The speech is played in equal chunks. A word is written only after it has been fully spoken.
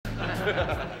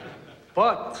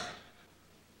But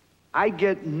I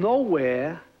get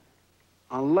nowhere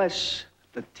unless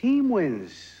the team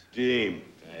wins. Team.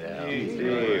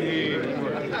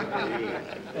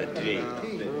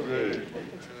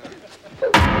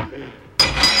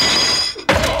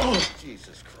 Oh,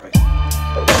 Jesus Christ.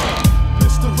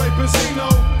 Mr. Rapazino,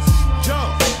 yo,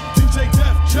 DJ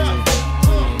Def Chuck,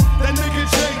 that nigga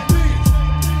JB,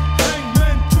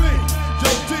 Hangman 3, yo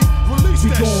D, release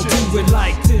that shit. We gon' do it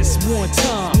like this one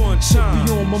time. Shit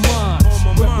be on my mind.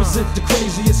 Represent the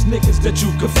craziest niggas that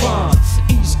you can find.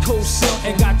 East Coast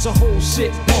something got your whole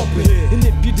shit bumping. And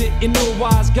if you didn't know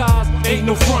Wiseguys, ain't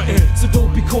no frontin'. So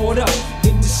don't be caught up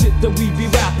in the shit that we be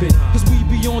rapping. Cause we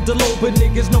be on the low, but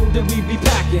niggas know that we be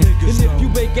packing. And if you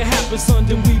make it happen, son,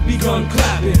 then we be gun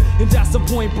clapping. And that's the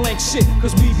point blank shit,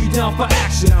 cause we be down for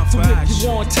action. So if you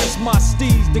want to test my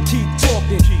steez, then keep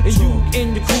talking. And you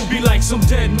and your crew be like some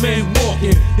dead men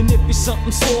walking. And if it's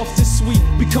something soft and sweet,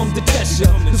 we come to test ya.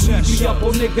 Cause we be up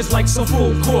on niggas like some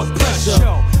full court pressure.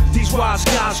 These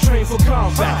Wiseguys train for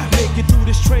combat. Make it through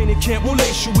this training camp, we'll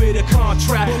lace you with a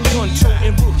contract.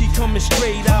 Gun-toting rookie coming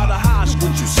straight out of high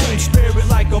school. Same spirit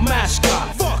like a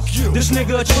mascot. Fuck you. This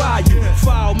nigga try you.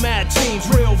 Foul mad teams,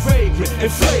 real vagrant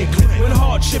and flagrant. When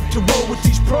hardship to roll with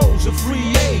these pros, a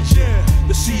free agent.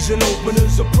 The season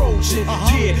opener's approaching.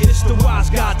 Yeah, it's the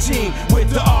Wiseguy team with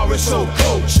the RSO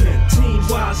coaching. Team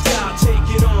Wiseguy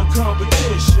taking on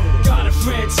competition. Got a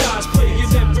franchise playing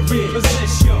every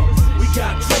position. We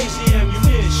got crazy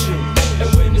ammunition. And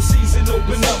when the season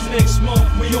open up next month,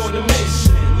 we on a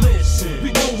mission. Listen,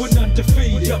 we going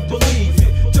undefeated, believe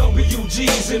it.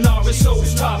 WG's and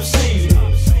RSO's top seeded.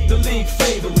 The league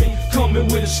favorite, coming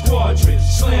with a squadron.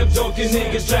 Slam dunking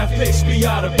niggas, draft picks be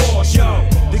out of boss. Yo,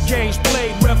 the game's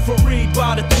played, refereed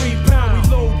by the 3 pound.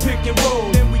 We load, pick and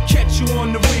roll, then we catch you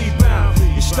on the rebound.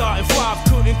 You starting 5,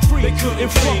 couldn't 3. They couldn't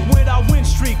fuck with our win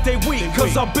streak, they weak,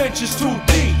 cause our bench is too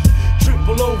deep.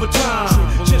 Triple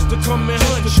overtime, just to come and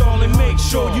hunt y'all and make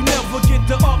sure you never get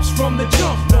the ups from the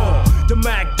jump. The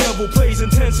Mac Devil plays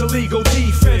intense illegal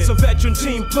defense. A veteran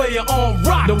team player on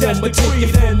rock. No that's one the take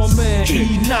it from my man.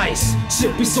 E nice.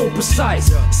 Shit be so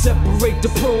precise. Separate the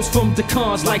pros from the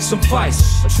cons like some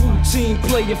vice. A true team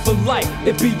player for life,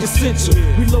 it be essential.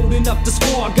 We loading up the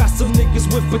squad, got some niggas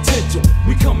with potential.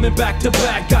 We coming back to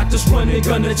back, got this running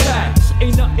gun attack.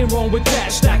 Ain't nothing wrong with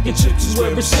that. Stacking chips is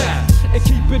where it's at. And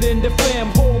keep it in the fam,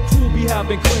 whole crew be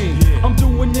having cream. I'm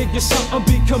doing niggas something,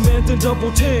 be commanding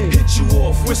double team. Hit you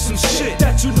off with some shit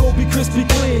that you know be crispy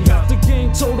clean. Got the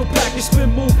game total package,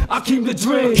 spin move, I keep the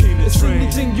dream. It's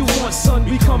anything you want, son,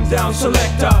 we come down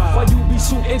selector. While you be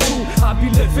shooting two, I be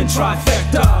living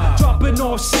trifecta. Dropping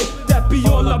off shit that be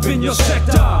all up in your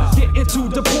sector. Getting to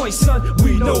the point, son,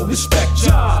 we know respect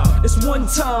ya. It's one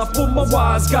time for my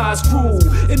Wiseguys crew.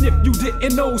 And if you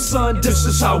didn't know, son, this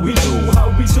is how we do. How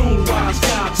we do.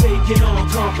 Wiseguy taking on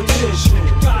competition.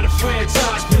 Got a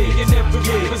franchise big in every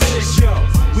position.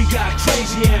 We got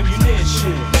crazy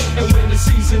ammunition. And when the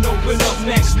season open up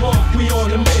next month, we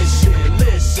on a mission.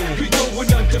 Listen, we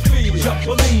going undefeated,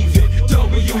 believe it.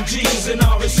 WG's and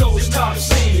RSO's top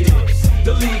seeded.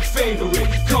 The league favorite,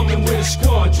 coming with a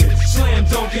squadron. Slam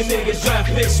dunking niggas, draft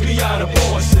picks, we out of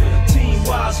Boston. Team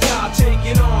Wiseguy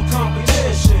taking on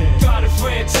competition. Got a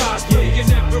franchise playing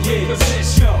every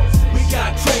position. We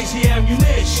got crazy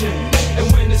ammunition.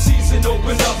 And when the season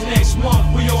open up next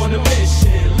month, we on a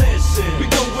mission. Listen, we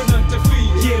going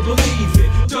undefeated, yeah, believe it.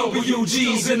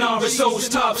 WG's and RSO's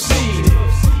top seeded.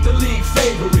 The league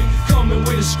favorite, coming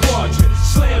with a squadron.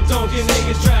 Slam dunking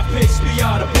niggas, draft picks, be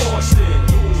out of Boston.